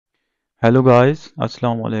Hello guys,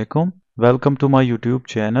 Assalamu alaikum. Welcome to my YouTube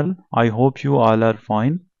channel. I hope you all are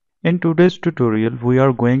fine. In today's tutorial, we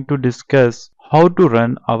are going to discuss how to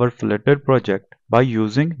run our Flutter project by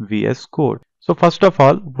using VS Code. So first of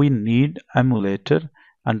all, we need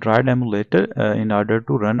Android emulator in order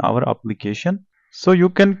to run our application. So you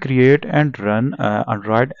can create and run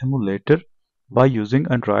Android emulator by using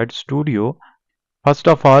Android Studio. First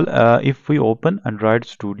of all, if we open Android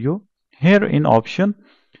Studio, here in option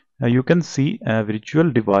you can see a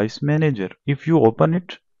virtual device manager. If you open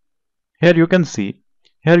it, here you can see,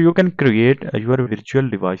 here you can create your virtual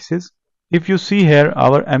devices. If you see here,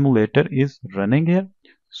 our emulator is running here,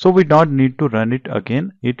 so we don't need to run it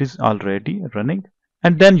again. It is already running.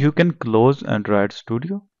 And then you can close Android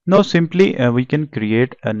Studio. Now simply we can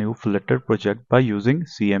create a new Flutter project by using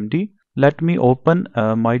CMD. Let me open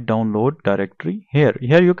my download directory. Here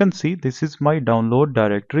you can see this is my download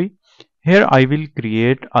directory. Here I will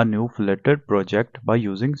create a new Flutter project by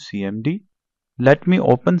using CMD. Let me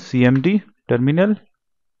open CMD terminal.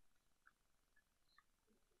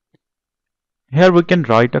 Here we can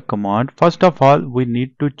write a command. First of all, we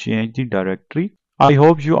need to change the directory. I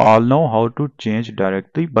hope you all know how to change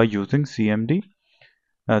directory by using CMD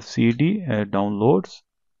cd downloads.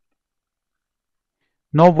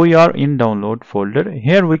 Now we are in download folder.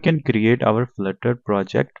 Here we can create our Flutter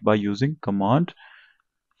project by using command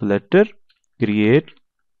flutter create.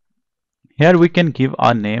 Here we can give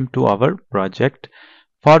a name to our project.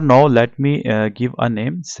 For now, let me give a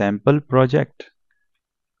name sample project.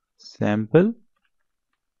 Sample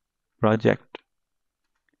project.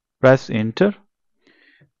 Press enter.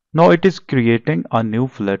 Now it is creating a new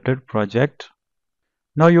Flutter project.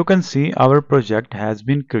 Now you can see our project has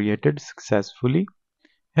been created successfully.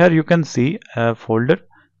 Here you can see a folder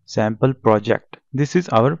sample project. This is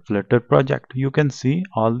our Flutter project. You can see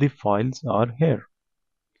all the files are here.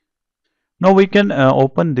 Now we can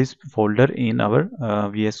open this folder in our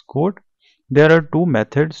VS Code. There are two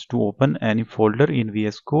methods to open any folder in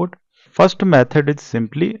VS Code. First method is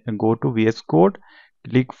simply go to VS Code,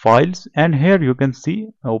 click files, and here you can see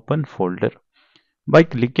open folder. By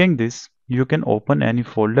clicking this, you can open any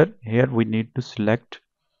folder. Here we need to select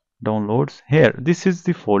downloads. Here, this is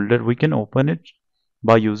the folder. We can open it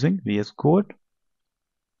by using VS Code.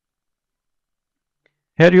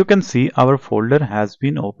 Here you can see our folder has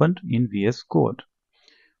been opened in VS Code.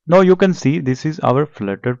 Now you can see this is our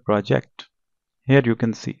Flutter project. Here you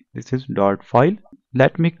can see this is dot file.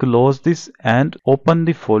 Let me close this and open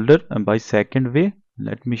the folder by second way.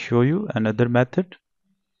 Let me show you another method.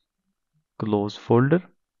 Close folder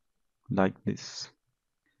like this.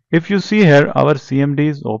 If you see here, our CMD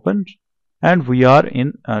is opened and we are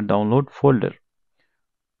in a download folder.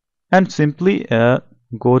 And simply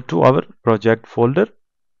go to our project folder,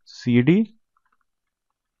 cd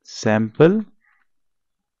sample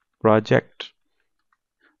project.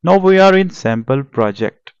 Now we are in sample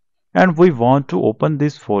project and we want to open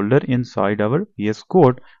this folder inside our VS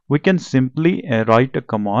Code. We can simply write a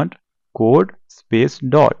command code space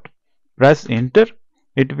dot. Press enter.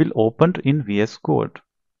 It will open in VS Code.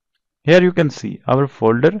 Here you can see our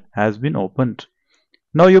folder has been opened.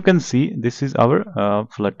 Now you can see this is our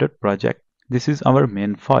Flutter project. This is our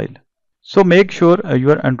main file. So make sure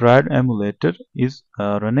your Android emulator is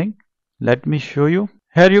running. Let me show you.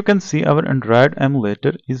 Here you can see our Android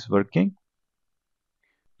emulator is working.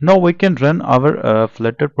 Now we can run our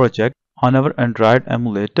Flutter project on our Android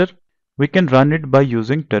emulator. We can run it by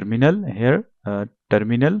using terminal. Here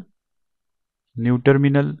terminal, new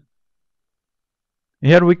terminal.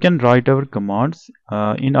 Here we can write our commands.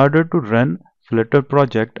 In order to run Flutter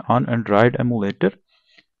project on Android emulator,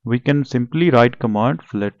 we can simply write command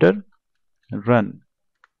flutter run.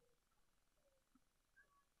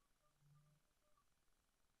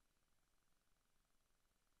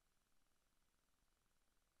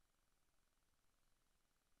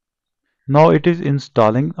 Now it is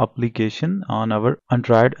installing application on our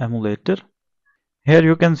Android emulator. Here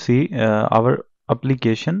you can see our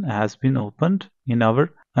application has been opened in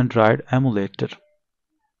our Android emulator.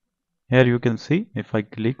 Here you can see if I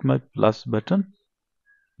click my plus button,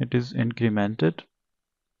 it is incremented.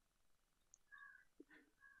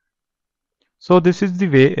 So this is the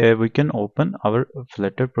way we can open our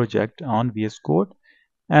Flutter project on VS Code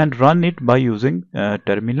and run it by using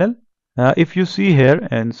terminal. If you see here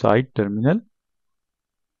inside terminal,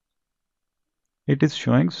 it is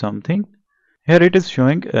showing something. Here it is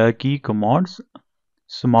showing key commands.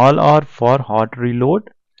 Small r for hot reload,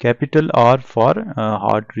 capital R for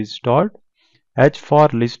hard restart, H for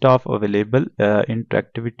list of available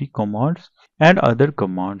interactivity commands and other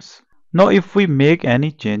commands. Now if we make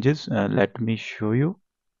any changes, let me show you.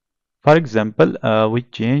 For example, we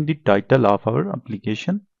change the title of our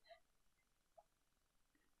application.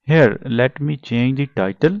 Here, let me change the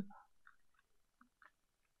title,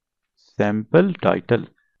 sample title.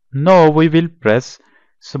 Now we will press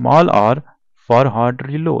small r for hard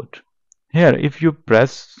reload. Here, if you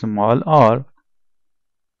press small r,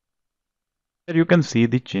 here you can see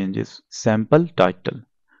the changes. Sample title.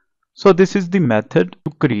 So this is the method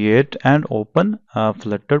to create and open a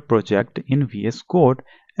Flutter project in VS Code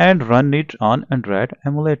and run it on Android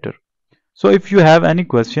emulator. So if you have any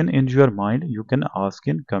question in your mind, you can ask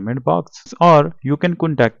in comment box or you can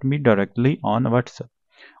contact me directly on WhatsApp.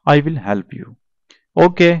 I will help you.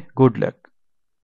 Okay, good luck.